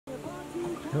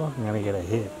feel like I'm gonna get a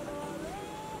hit.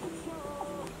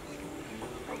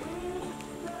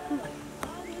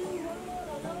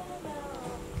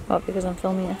 What, because I'm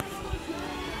filming it?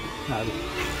 No.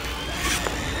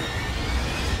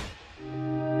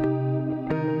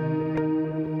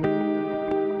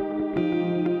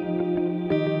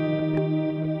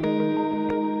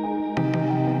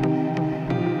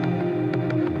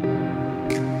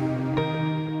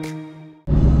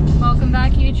 Welcome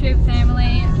back, YouTube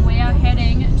family. We are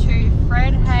heading to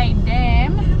Haigh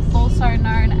Dam, also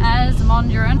known as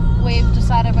Monduran. We've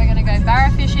decided we're going to go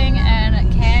barra fishing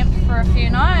and camp for a few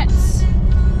nights.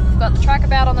 We've got the truck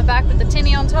about on the back with the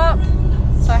tinny on top,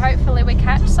 so hopefully we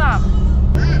catch some.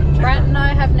 Brent and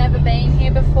I have never been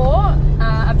here before.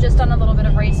 I've just done a little bit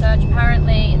of research.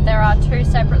 Apparently there are two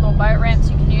separate little boat ramps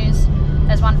you can use.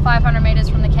 There's one 500 meters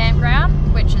from the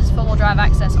campground, which is four-wheel drive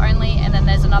access only, and then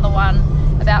there's another one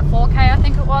about 4k I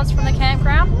think it was from the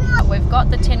campground. We've got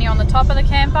the tinny on the top of the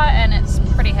camper and it's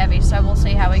pretty heavy, so we'll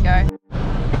see how we go.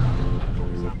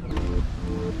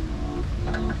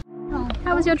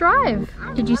 How was your drive?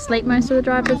 Did you sleep most of the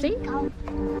drive, Lizzie?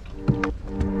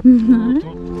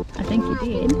 No, I think you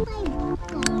did.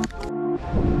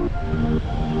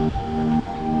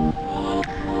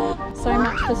 So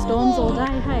much for storms all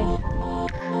day, hey?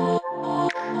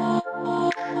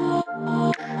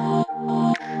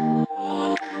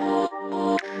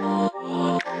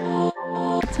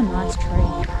 That's a nice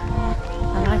tree.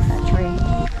 I like that tree.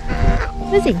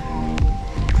 Lizzie,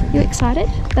 you excited?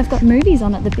 They've got movies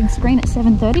on at the big screen at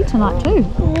 7:30 tonight too.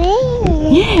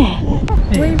 Yeah.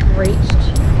 We've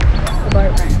reached the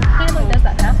boat ramp. Hey look, there's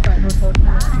that houseboat we were talking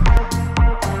about.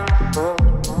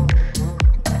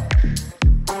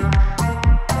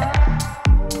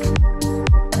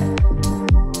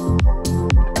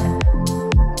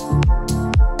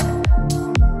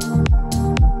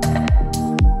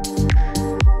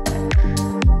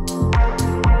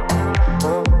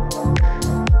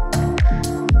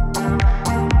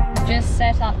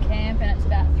 Set up camp and it's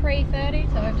about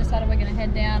 3:30, so we've decided we're going to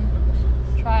head down,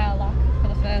 try our luck for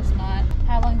the first night.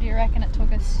 How long do you reckon it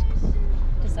took us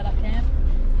to set up camp?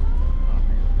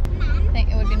 I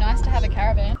think it would be nice to have a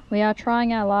caravan. We are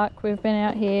trying our luck. We've been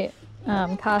out here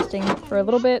casting for a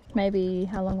little bit, maybe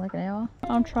how long, like an hour.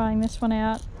 I'm trying this one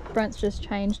out. Brent's just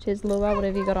changed his lure. What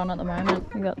have you got on at the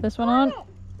moment? We got this one on.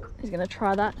 He's going to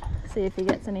try that, see if he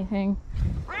gets anything.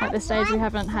 At this stage we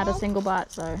haven't had a single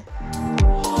bite, so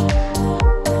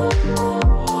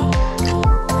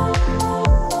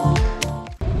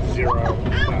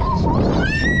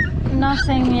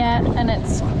nothing yet, and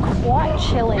it's quite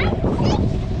chilly.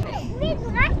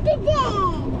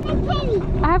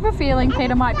 I have a feeling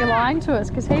Peter might be lying to us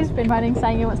because he's been waiting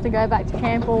saying he wants to go back to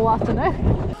camp all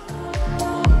afternoon.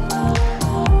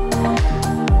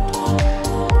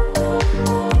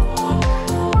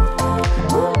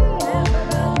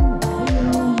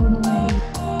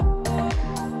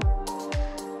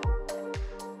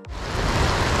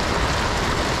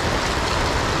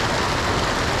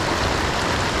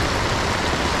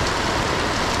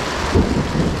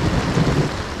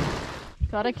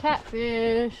 Got a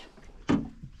catfish.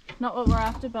 Not what we're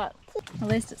after, but at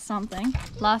least it's something.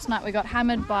 Last night we got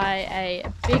hammered by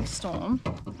a big storm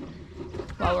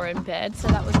while we're in bed, so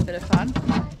that was a bit of fun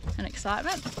and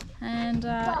excitement. And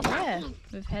yeah,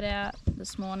 we've head out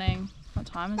this morning. What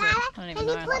time is it? I don't even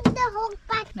know.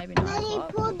 Like, maybe 9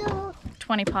 o'clock.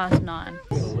 20 past 9.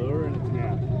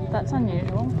 That's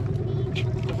unusual.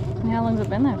 And how long's it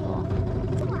been there for?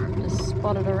 Just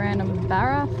spotted a random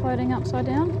barra floating upside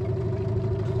down.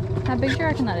 How big do you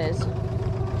reckon that is?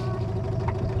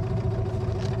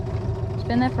 It's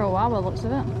been there for a while by the looks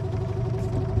of it.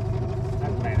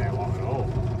 Hasn't been that long at all.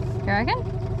 You reckon?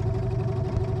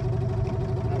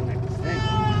 Hasn't even stink.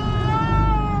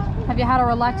 Have you had a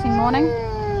relaxing morning?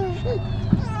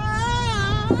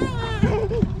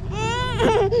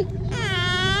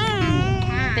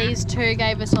 These two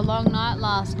gave us a long night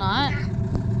last night.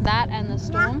 That and the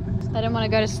storm. They didn't want to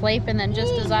go to sleep, and then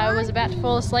just as I was about to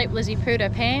fall asleep, Lizzie pooed her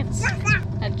pants.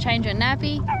 Had to change her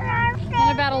nappy. Then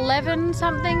about 11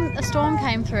 something, a storm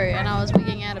came through and I was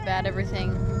wigging out about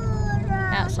everything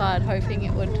outside, hoping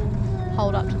it would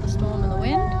hold up to the storm and the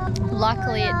wind.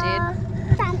 Luckily it did.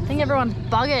 I think everyone's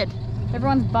buggered.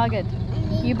 Everyone's buggered.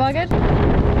 You buggered?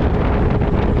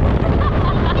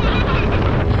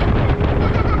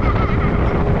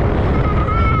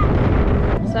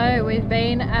 So we've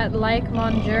been at Lake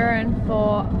Monduran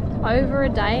for over a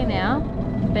day now.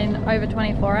 It's been over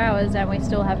 24 hours and we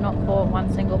still have not caught one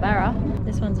single barra.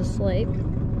 This one's asleep,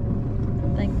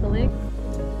 thankfully.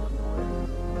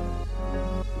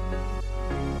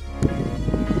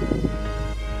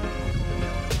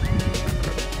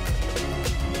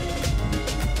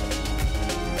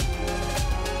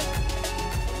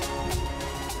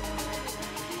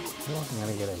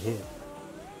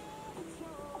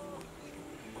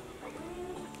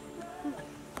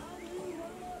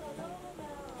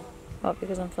 What,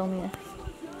 because I'm filming it?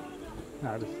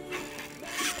 No, just...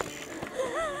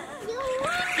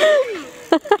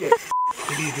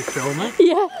 Did you just film it?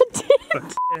 Yeah, I did.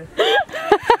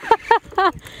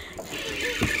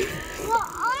 We're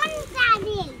on,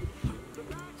 Daddy.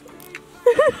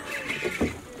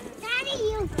 Daddy,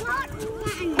 you got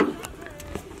one.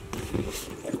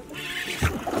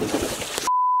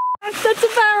 That's a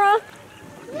barra.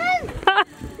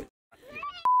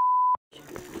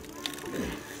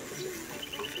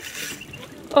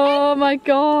 Oh my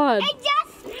god. It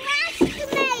just smashed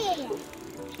me.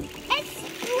 It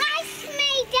smashed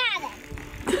me, Daddy.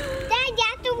 Dad, you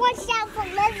have to watch out for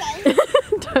Lizzie.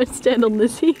 Don't stand on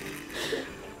Lizzie.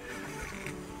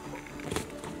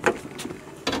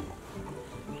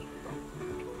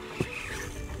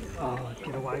 Oh,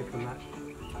 get away from that.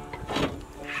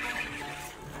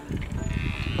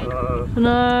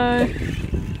 No.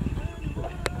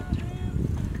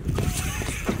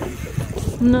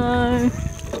 No.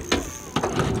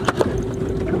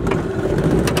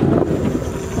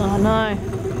 Oh no.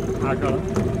 I got it.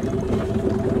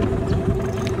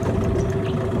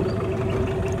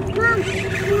 Mom,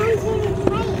 Mom's in the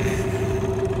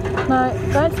place. No,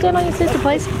 don't stand on your sister,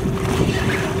 please.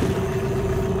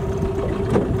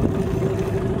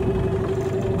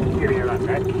 Get here, that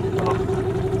back.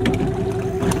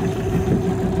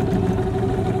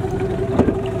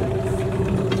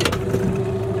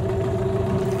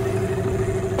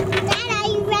 Dad, are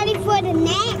you ready for the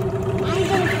net? I'm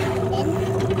going to put it in.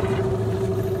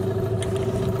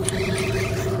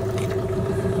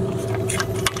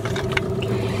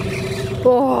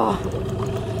 Oh.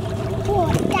 Oh,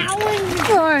 that one.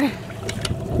 No.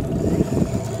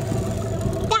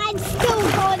 Dad still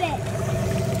got it.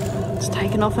 It's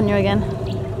taken off on you again.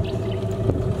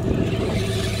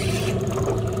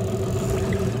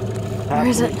 Where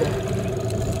is it?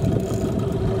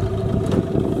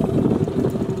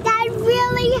 Dad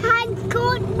really had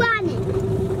caught running.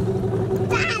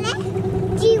 Daddy,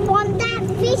 do you want that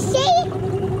fishy?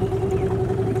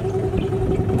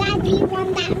 Dad, do you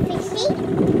want that fishy?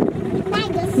 Dad,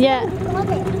 you still Yeah. got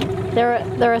it.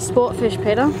 They're a sport fish,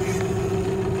 Peter.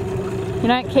 You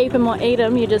don't keep them or eat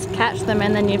them, you just catch them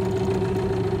and then you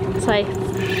say,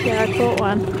 yeah, I caught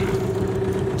one.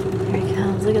 Here he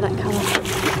comes, look at that colour.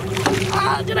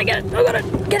 Oh, did I get it? I got it!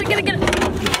 Get it, get it, get it!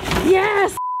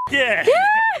 Yes! Yeah!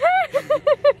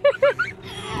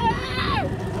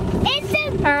 It's a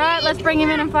Alright, let's bring him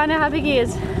in and find out how big he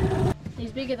is.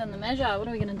 He's bigger than the measure, what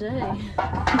are we going to do?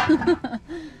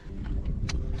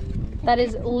 That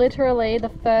is literally the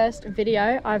first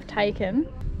video I've taken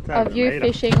of you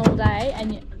fishing all day,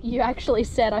 and you actually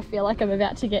said, I feel like I'm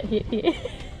about to get hit here.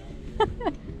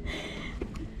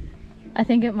 I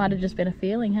think it might have just been a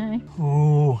feeling, hey?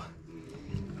 Ooh.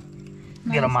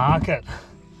 Get a market.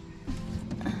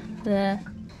 There.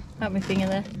 Got my finger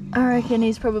there. I reckon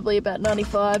he's probably about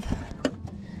 95,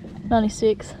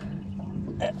 96.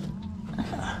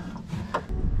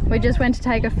 We just went to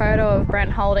take a photo of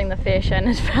Brent holding the fish and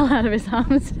it fell out of his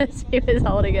arms as he was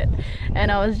holding it.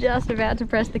 And I was just about to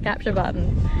press the capture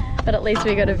button, but at least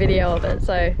we got a video of it.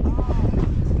 So,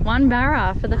 one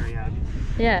barra for the,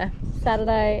 yeah,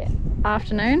 Saturday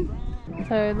afternoon.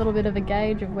 So a little bit of a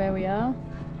gauge of where we are.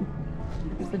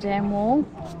 It's the dam wall.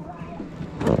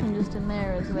 And just in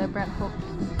there is where Brent hooked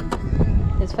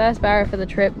his first barra for the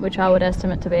trip, which I would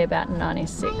estimate to be about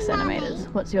 96 centimetres.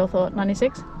 What's your thought,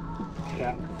 96?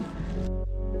 Yeah.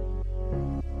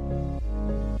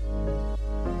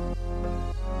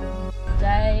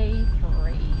 Day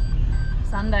 3,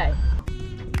 Sunday.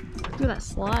 Look at that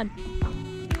slide.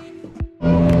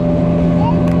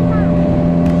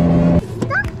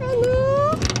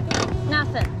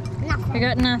 Nothing. We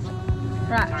got nothing.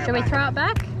 Right, shall we throw it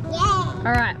back? Yeah.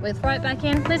 Alright, we'll throw it back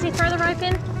in. Lizzie, throw the rope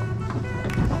in.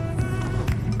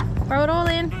 Throw it all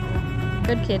in.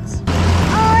 Good kids.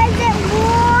 Oh, is it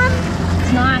warm?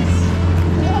 It's nice.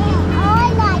 Yeah,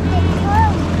 I like it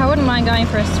too. I wouldn't mind going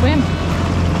for a swim.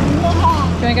 Yeah.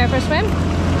 Do you want to go for a swim?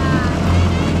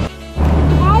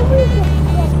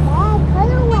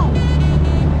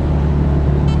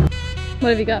 What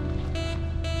have you got?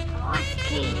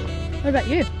 What about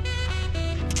you?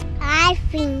 I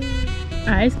think.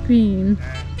 Ice cream.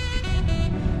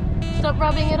 Stop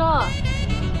rubbing it off.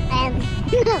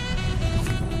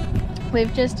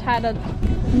 We've just had a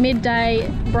midday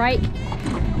break.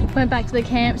 Went back to the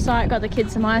campsite, got the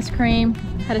kids some ice cream,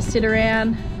 had a sit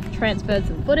around, transferred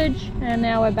some footage, and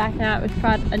now we're back out. We've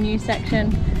tried a new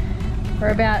section.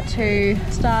 We're about to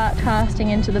start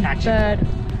casting into the bird.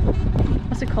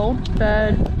 What's it called?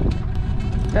 Bird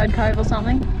Cove or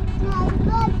something? No,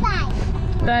 goodbye.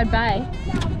 Bird Bay.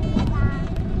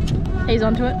 He's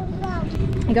onto it.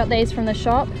 He got these from the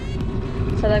shop.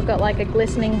 So they've got like a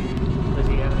glistening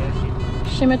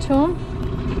shimmer to them.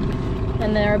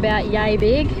 And they're about yay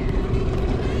big.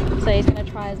 So he's going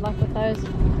to try his luck with those.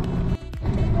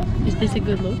 Is this a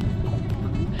good look?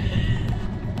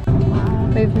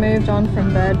 We've moved on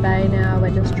from Bird Bay now.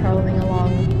 We're just trolling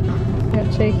along. We've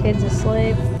got 2 kids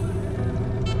asleep.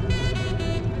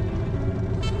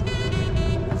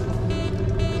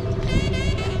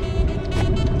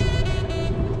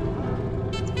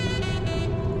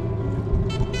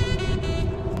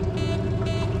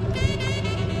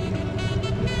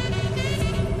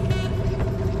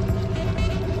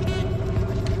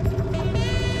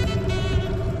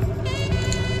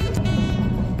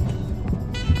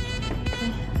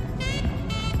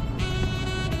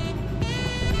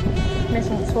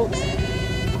 Missing its hooks.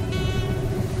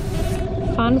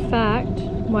 Fun fact,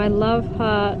 my Love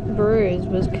Heart bruise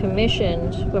was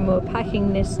commissioned when we were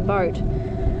packing this boat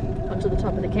onto the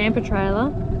top of the camper trailer,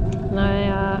 and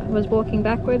I was walking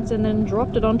backwards and then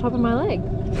dropped it on top of my leg.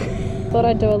 Thought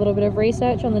I'd do a little bit of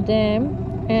research on the dam,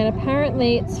 and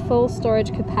apparently its full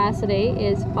storage capacity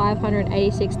is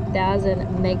 586,000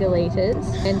 megalitres,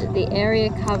 and the area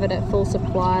covered at full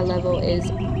supply level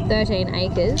is 13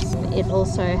 acres. It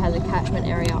also has a catchment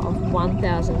area of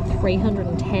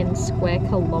 1,310 square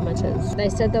kilometres. They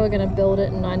said they were going to build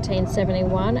it in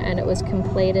 1971 and it was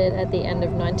completed at the end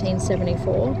of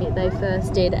 1974. They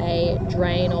first did a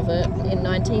drain of it in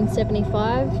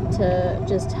 1975 to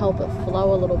just help it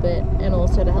flow a little bit and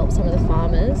also to help some of the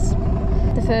farmers.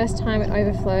 The first time it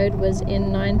overflowed was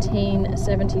in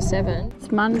 1977.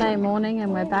 It's Monday morning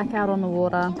and we're back out on the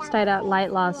water. Stayed out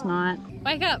late last night.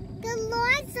 Wake up! The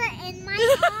lights are in my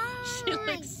eyes. She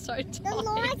looks so tired. The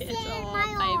lights are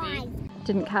in my eyes.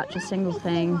 Didn't catch a single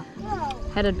thing.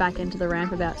 Headed back into the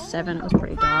ramp about 7. It was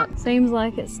pretty dark. Seems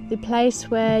like it's the place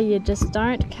where you just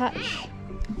don't catch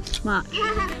much.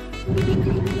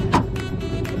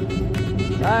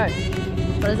 Go!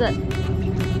 What is it?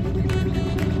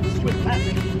 With that.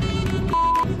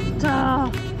 Duh.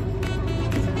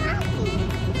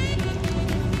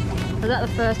 Was that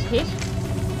the first hit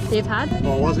you've had?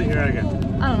 What was it, you reckon?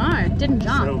 I don't know. It didn't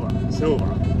jump.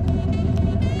 Silver.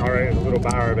 I reckon a little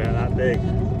barra about that big.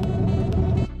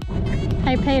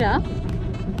 Hey Peter,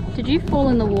 did you fall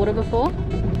in the water before?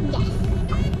 Yes.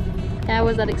 How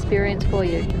was that experience for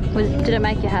you? Did it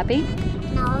make you happy?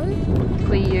 No.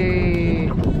 Were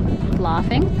you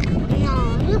laughing?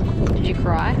 No. Did you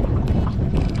cry?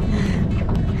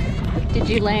 Did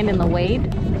you land in the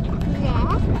weed?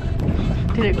 Yeah.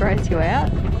 Did it gross you out?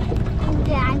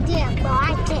 Yeah, I did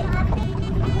like it.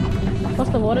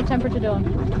 What's the water temperature doing?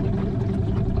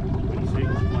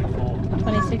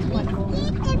 26.4.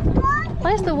 26.4. At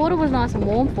least the water was nice and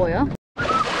warm for you.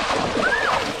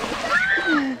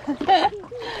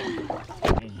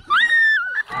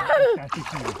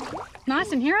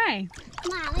 Nice in here, eh?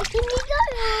 Mama, can we go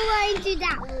all the way into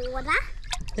that water?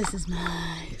 This is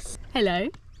nice. Hello.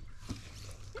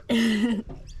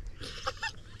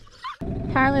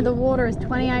 Apparently the water is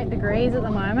 28 degrees at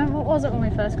the moment. What was it when we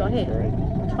first got here?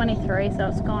 23, so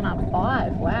it's gone up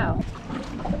 5. Wow.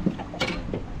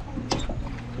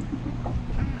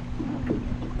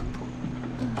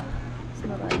 It's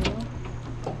not ideal.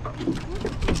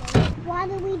 Why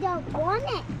do we don't want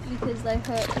it? Because they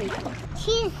hurt people.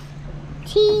 Cheese.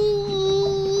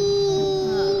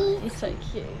 Oh, you're so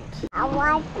cute. I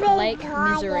want Lake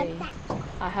Monduran.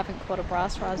 I haven't caught a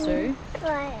brass razoo.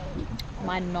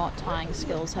 My knot tying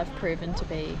skills have proven to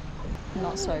be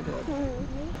not so good.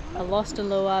 I lost a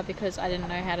lure because I didn't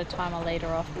know how to tie my leader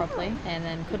off properly and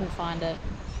then couldn't find it.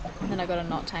 And then I got a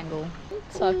knot tangle.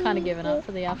 So I've kind of given up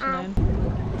for the afternoon.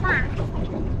 Fast.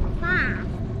 Fast.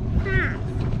 Fast.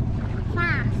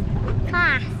 Fast.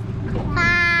 Fast.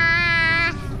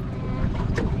 Fast.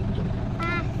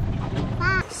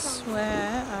 Fast.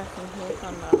 Swear I can hear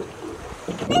thunder.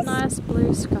 Nice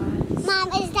blue skies. Mom,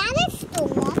 is that a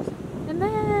storm? And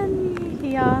then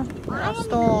here are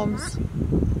storms.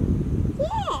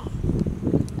 Yeah.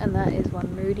 And that is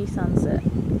one moody sunset.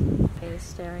 He's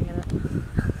staring at it.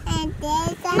 And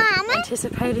there's a... Mama?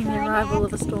 Anticipating the arrival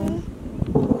of a storm.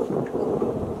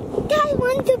 That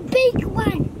one's a big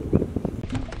one.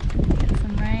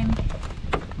 Some rain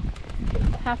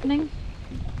happening.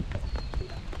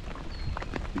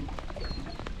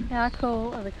 How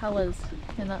cool are the colours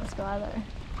in that sky though?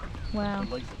 Wow.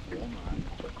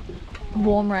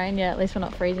 Warm rain, yeah, at least we're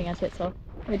not freezing our tits off.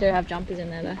 We do have jumpers in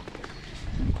there though.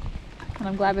 And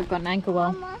I'm glad we've got an ankle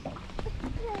well. Mama,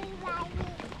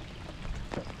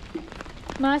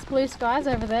 Nice blue skies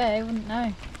over there, you wouldn't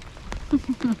know.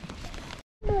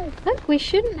 Look, we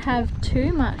shouldn't have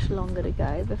too much longer to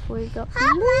go before we've got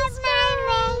some Mommy,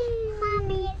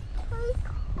 it's too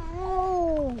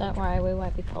cold. Don't worry, we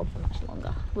won't be cold for much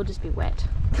longer. We'll just be wet.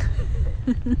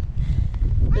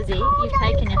 Lizzie, you've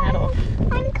taken your hat off.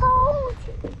 I'm cold.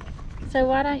 So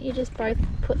why don't you just both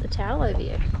put the towel over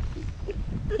you?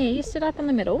 Here, you sit up in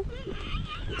the middle.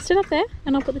 Sit up there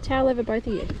and I'll put the towel over both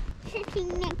of you.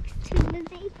 Sitting next to the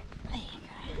baby. There you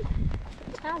go.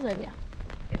 Put the towels over you.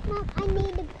 Mom, I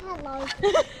need a pillow.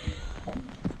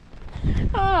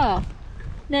 Oh,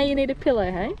 now you need a pillow,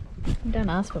 hey? You don't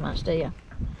ask for much, do you?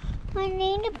 I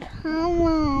need a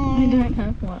pillow. I don't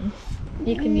have one.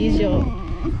 You can use your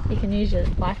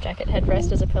life jacket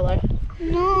headrest as a pillow.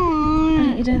 No. Why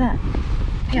don't you do that?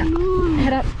 Yeah. No.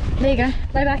 Head up. There you go.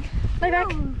 Lay back. Lay back.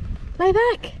 No. Lay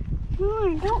back. No,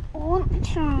 I don't want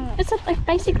to. It's like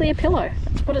basically a pillow.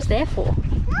 That's what it's there for. No,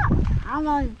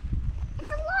 pillow. It's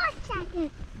a life jacket.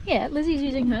 Yeah, Lizzie's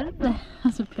using her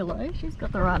as a pillow. She's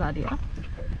got the right idea.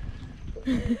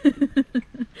 There you go.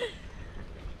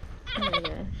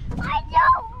 I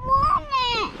don't want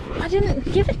it. I didn't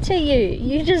give it to you.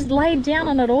 You just laid down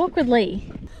on it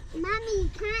awkwardly. Mommy,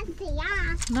 you can't see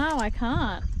us. No, I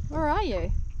can't. Where are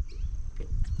you?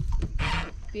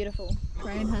 Beautiful.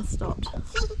 Rain has stopped.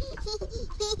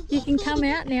 You can come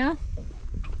out now.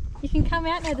 You can come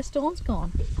out now. The storm's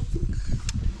gone.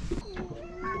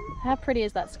 How pretty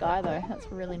is that sky though? That's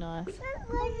really nice.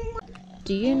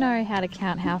 Do you know how to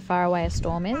count how far away a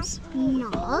storm is?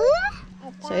 No.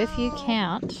 So if you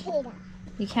count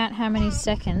how many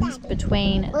seconds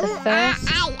between the first...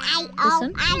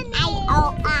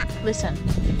 Listen.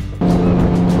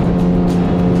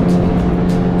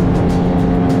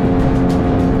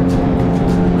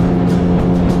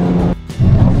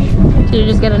 Did you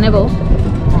just get a nibble?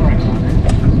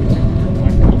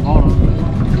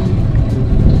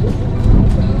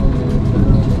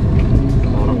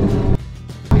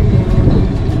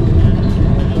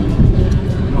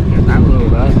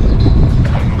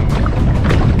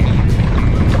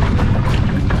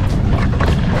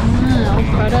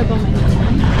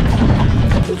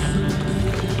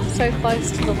 So close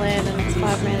to the land and it's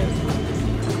 5 meters.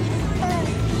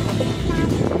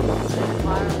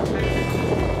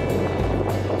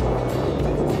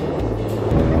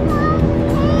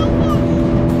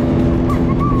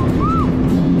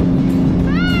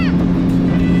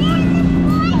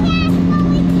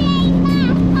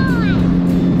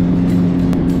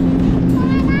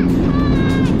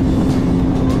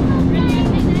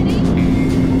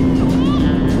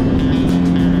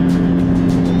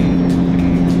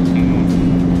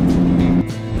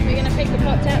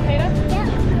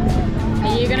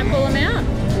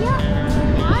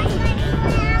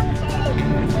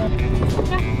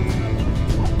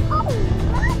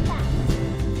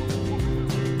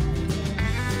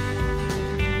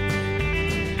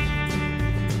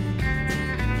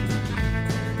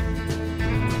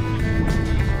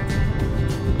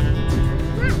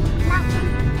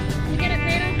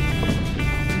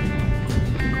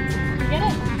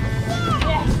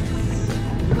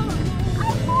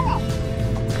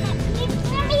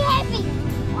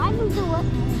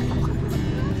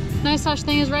 No such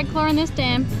thing as red claw in this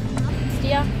dam.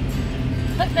 Steer.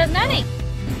 Look, there's Nanny.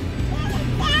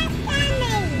 That's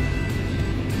Nanny.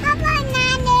 Hello,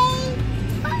 Nanny.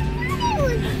 Oh, Nanny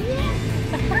was here.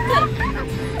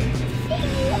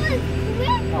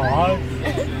 Hello.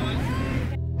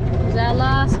 It was our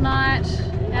last night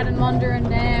out in Monduran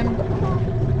Dam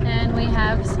and we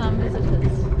have some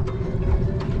visitors.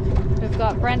 We've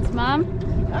got Brent's mum.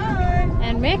 Hi.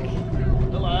 And Mick.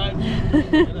 Hello.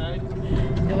 Hello.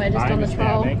 We're just on the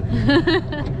troll.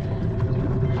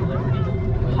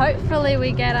 Hopefully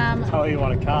we get Tell you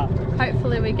want to cut.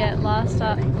 hopefully we get last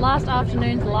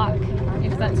afternoon's luck,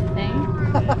 if that's a thing.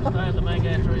 Stay at the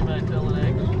Mango Tree Motel in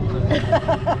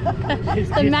Agnes.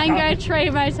 The Mango Tree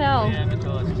Motel. Yeah,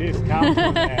 advertising. Just come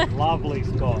from that lovely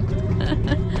spot.